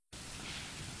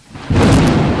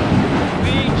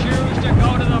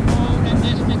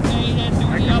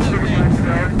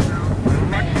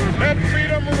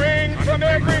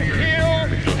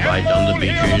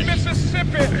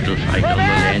Looks like on the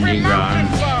landing ground.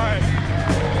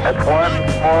 That's one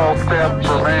small step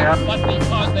for man. But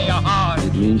because they are hard.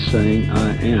 It means saying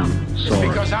I am sorry.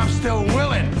 Because I'm still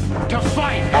willing to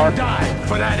fight and die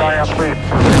for that edge.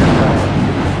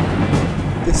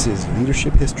 This is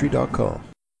LeadershipHistory.com.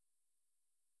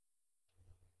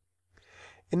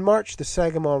 In March, the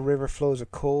Sangamon River flows a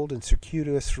cold and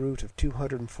circuitous route of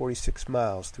 246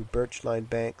 miles through birch-lined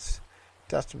banks,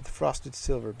 dusted with frosted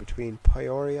silver between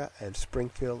Peoria and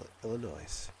Springfield,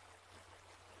 Illinois.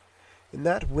 In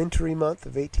that wintry month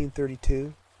of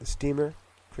 1832, the steamer,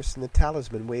 christened the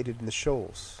Talisman, waited in the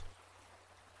shoals.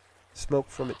 Smoke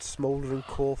from its smoldering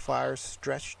coal fires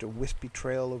stretched a wispy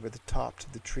trail over the tops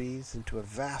of the trees into a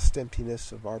vast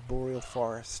emptiness of arboreal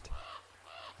forest,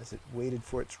 as it waited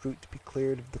for its route to be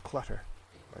cleared of the clutter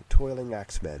by toiling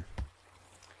axemen.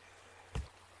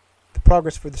 The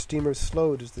progress for the steamer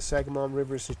slowed as the Sangamon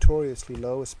River is notoriously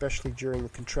low, especially during the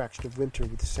contraction of winter,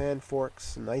 with sand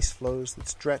forks and ice floes that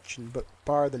stretch and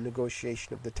bar the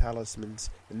negotiation of the Talisman's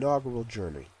inaugural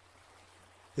journey.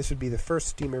 This would be the first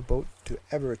steamer boat to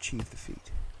ever achieve the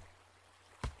feat.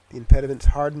 The impediments,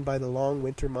 hardened by the long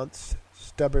winter months,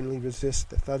 stubbornly resist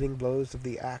the thudding blows of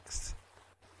the axe.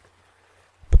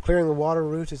 But clearing the water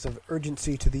route is of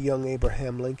urgency to the young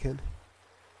Abraham Lincoln.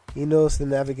 He knows the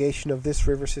navigation of this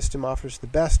river system offers the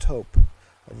best hope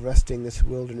of wresting this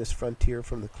wilderness frontier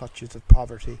from the clutches of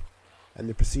poverty and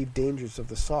the perceived dangers of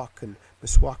the Sauk and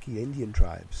Meskwaki Indian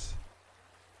tribes.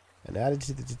 And added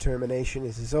to the determination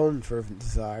is his own fervent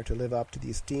desire to live up to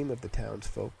the esteem of the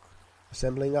townsfolk,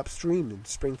 assembling upstream in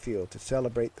Springfield to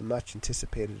celebrate the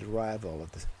much-anticipated arrival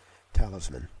of the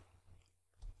Talisman.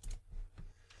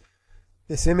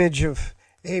 This image of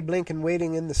Abe Lincoln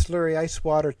waiting in the slurry ice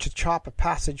water to chop a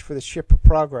passage for the ship of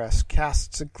progress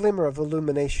casts a glimmer of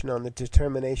illumination on the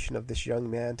determination of this young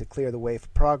man to clear the way for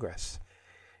progress,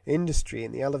 industry,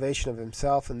 and the elevation of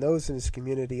himself and those in his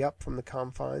community up from the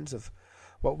confines of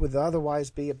what would otherwise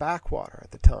be a backwater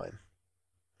at the time.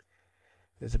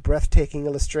 It is a breathtaking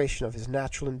illustration of his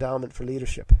natural endowment for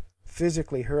leadership,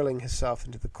 physically hurling himself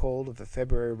into the cold of the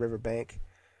February river bank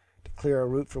to clear a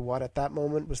route for what at that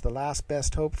moment was the last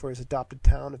best hope for his adopted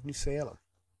town of New Salem.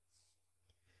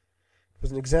 It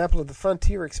was an example of the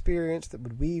frontier experience that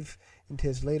would weave into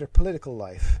his later political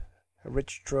life, a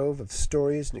rich trove of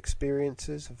stories and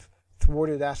experiences of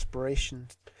thwarted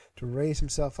aspirations to raise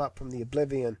himself up from the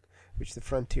oblivion which the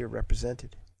frontier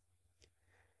represented.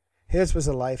 His was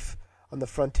a life on the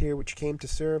frontier which came to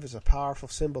serve as a powerful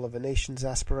symbol of a nation's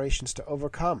aspirations to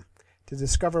overcome, to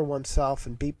discover oneself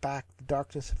and beat back the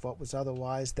darkness of what was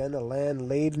otherwise then a land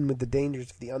laden with the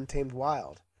dangers of the untamed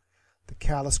wild, the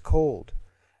callous cold,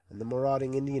 and the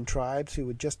marauding Indian tribes who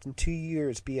would just in 2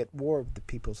 years be at war with the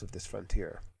peoples of this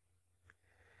frontier.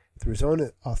 Through his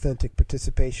own authentic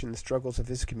participation in the struggles of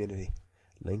his community,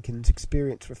 Lincoln's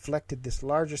experience reflected this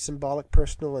larger symbolic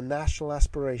personal and national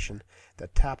aspiration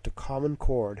that tapped a common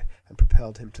chord and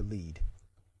propelled him to lead.